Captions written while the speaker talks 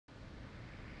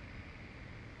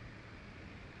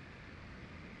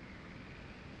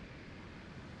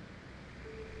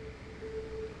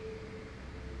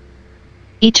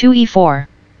e2 e4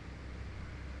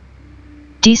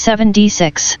 d7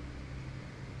 d6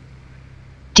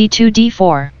 d2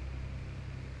 d4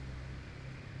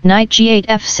 knight g8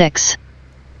 f6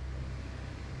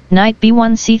 knight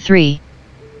b1 c3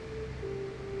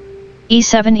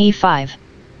 e7 e5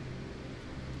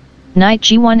 knight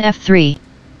g1 f3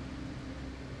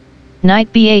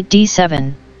 knight b8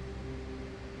 d7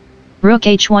 rook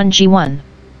h1 g1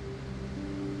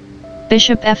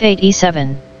 bishop f8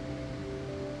 e7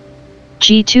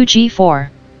 g2 g4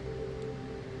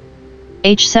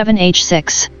 h7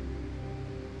 h6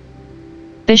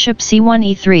 bishop c1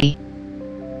 e3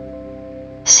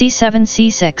 c7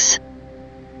 c6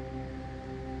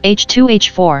 h2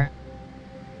 h4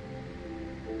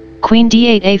 queen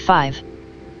d8 a5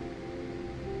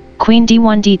 queen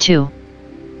d1 d2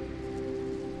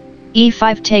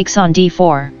 e5 takes on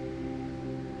d4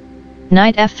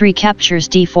 knight f3 captures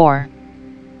d4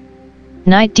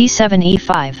 knight d7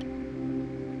 e5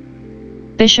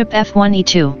 bishop f1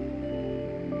 e2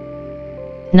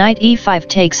 knight e5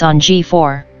 takes on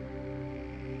g4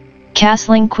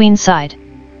 castling queenside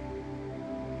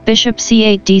bishop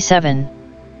c8 d7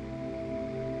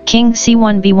 king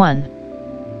c1 b1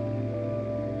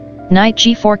 knight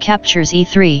g4 captures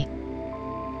e3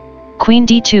 queen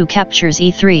d2 captures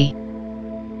e3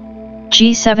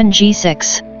 g7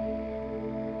 g6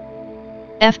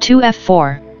 f2 f4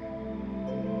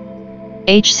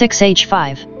 h6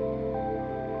 h5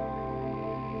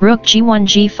 rook g1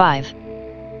 g5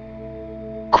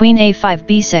 queen a5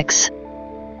 b6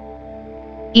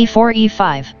 e4 e5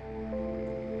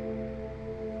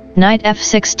 knight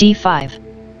f6 d5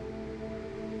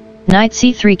 knight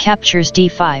c3 captures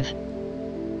d5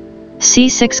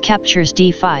 c6 captures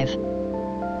d5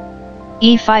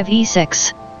 e5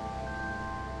 e6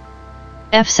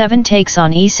 f7 takes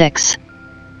on e6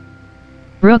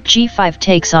 rook g5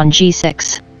 takes on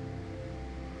g6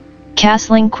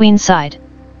 castling queenside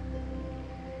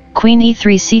queen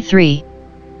e3 c3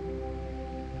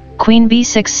 queen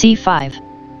b6 c5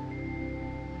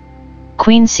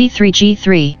 queen c3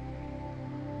 g3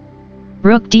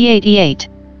 rook d8 e8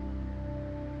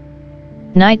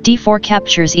 knight d4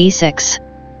 captures e6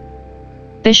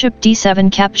 bishop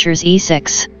d7 captures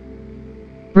e6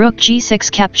 rook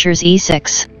g6 captures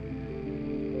e6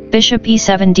 bishop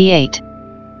e7 d8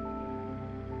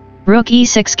 rook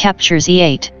e6 captures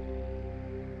e8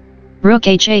 rook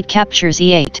h8 captures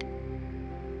e8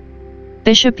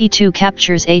 bishop e2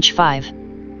 captures h5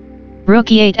 rook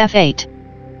e8 f8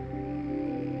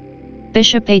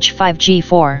 bishop h5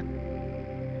 g4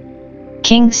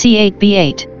 king c8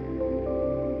 b8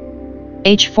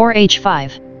 h4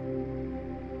 h5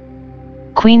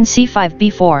 queen c5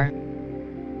 b4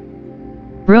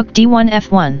 rook d1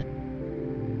 f1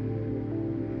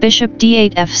 bishop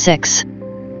d8 f6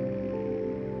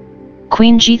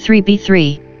 queen g3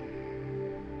 b3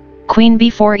 queen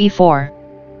b4 e4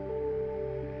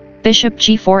 bishop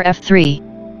g4 f3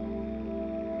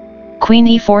 queen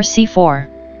e4 c4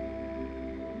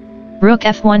 rook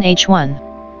f1 h1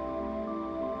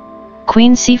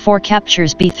 queen c4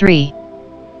 captures b3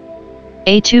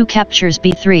 a2 captures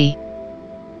b3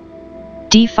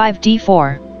 d5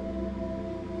 d4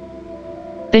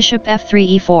 bishop f3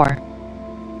 e4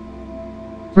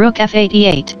 rook f8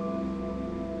 e8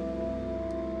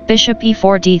 bishop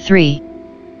e4 d3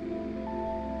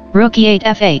 rook e8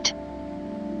 f8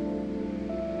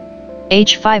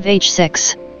 h5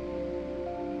 h6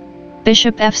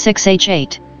 bishop f6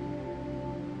 h8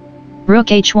 rook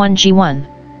h1 g1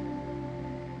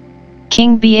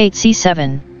 king b8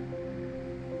 c7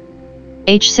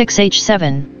 h6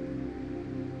 h7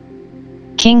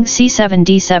 king c7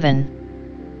 d7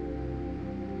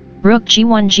 rook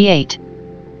g1 g8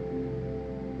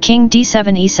 king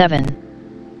d7 e7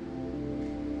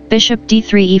 bishop d3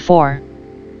 e4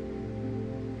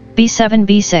 b7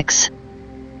 b6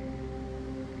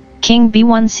 king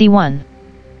b1 c1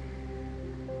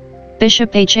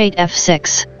 bishop h8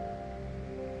 f6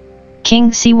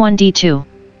 king c1 d2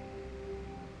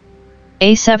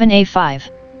 a7 a5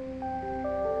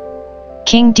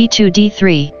 king d2 d3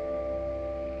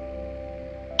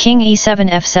 king e7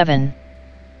 f7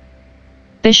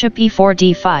 bishop e4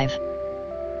 d5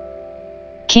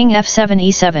 king f7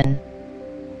 e7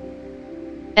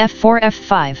 f4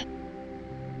 f5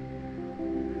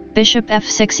 bishop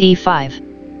f6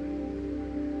 e5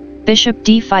 bishop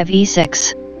d5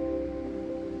 e6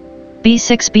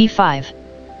 b6 b5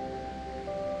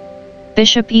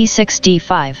 bishop e6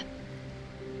 d5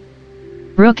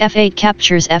 rook f8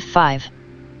 captures f5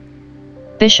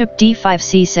 bishop d5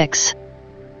 c6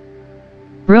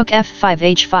 rook f5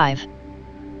 h5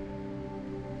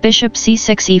 bishop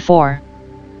c6 e4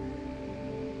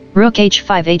 Rook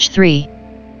h5 h3.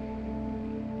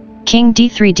 King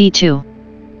d3 d2.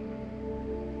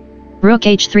 Rook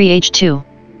h3 h2.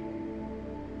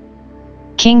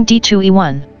 King d2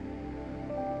 e1.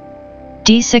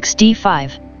 d6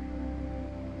 d5.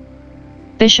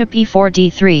 Bishop e4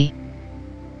 d3.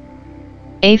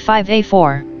 a5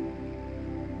 a4.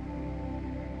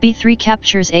 b3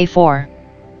 captures a4.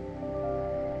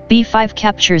 b5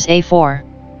 captures a4.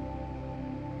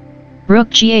 Rook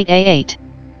g8 a8.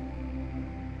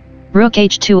 Rook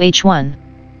h2 h1.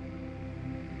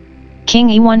 King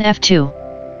e1 f2.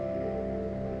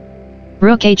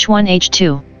 Rook h1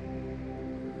 h2.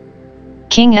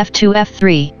 King f2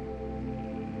 f3.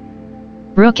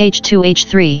 Rook h2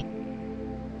 h3.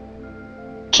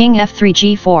 King f3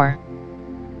 g4.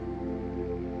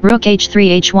 Rook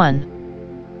h3 h1.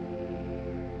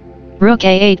 Rook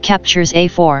a8 captures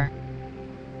a4.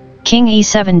 King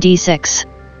e7 d6.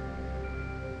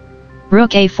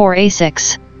 Rook a4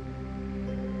 a6.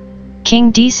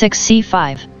 King d6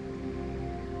 c5.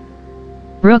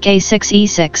 Rook a6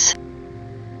 e6.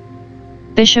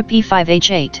 Bishop e5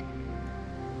 h8.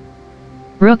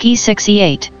 Rook e6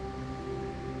 e8.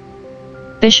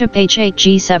 Bishop h8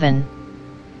 g7.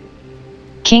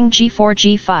 King g4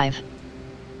 g5.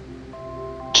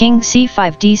 King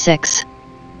c5 d6.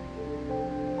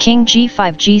 King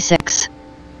g5 g6.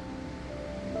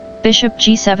 Bishop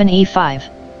g7 e5.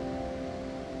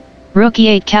 Rook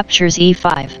e8 captures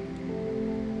e5.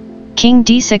 King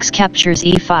d6 captures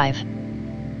e5.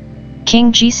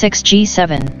 King g6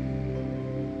 g7.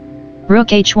 Rook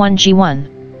h1 g1.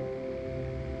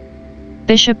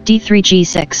 Bishop d3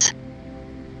 g6.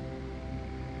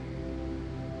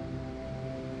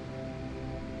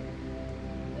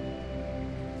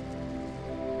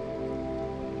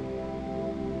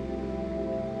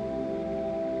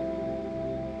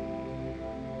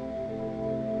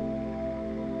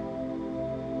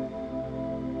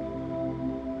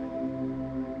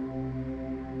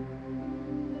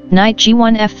 Knight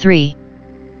g1 f3.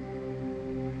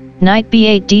 Knight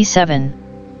b8 d7.